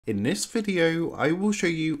In this video, I will show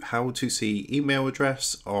you how to see email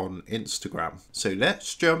address on Instagram. So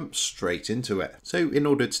let's jump straight into it. So in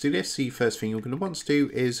order to do this, the first thing you're going to want to do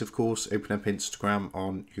is, of course, open up Instagram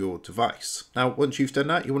on your device. Now, once you've done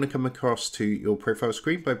that, you want to come across to your profile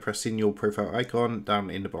screen by pressing your profile icon down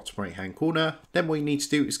in the bottom right hand corner. Then what you need to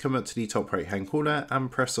do is come up to the top right hand corner and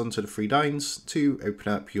press onto the three lines to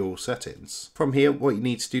open up your settings. From here, what you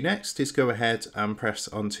need to do next is go ahead and press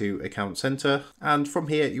onto Account Center. And from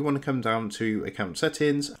here, you want to come down to account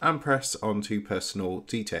settings and press onto personal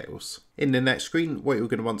details. In the next screen, what you're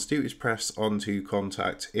going to want to do is press onto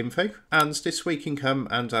contact info, and this way you can come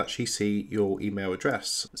and actually see your email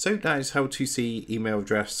address. So that is how to see email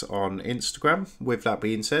address on Instagram. With that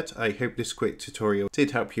being said, I hope this quick tutorial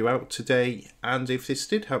did help you out today, and if this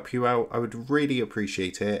did help you out, I would really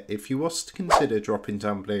appreciate it if you was to consider dropping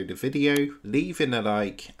down below the video, leaving a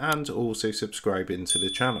like, and also subscribing to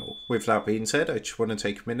the channel. With that being said, I just want to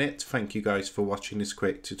take a minute to thank you guys for watching this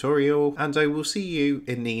quick tutorial, and I will see you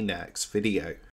in the next video.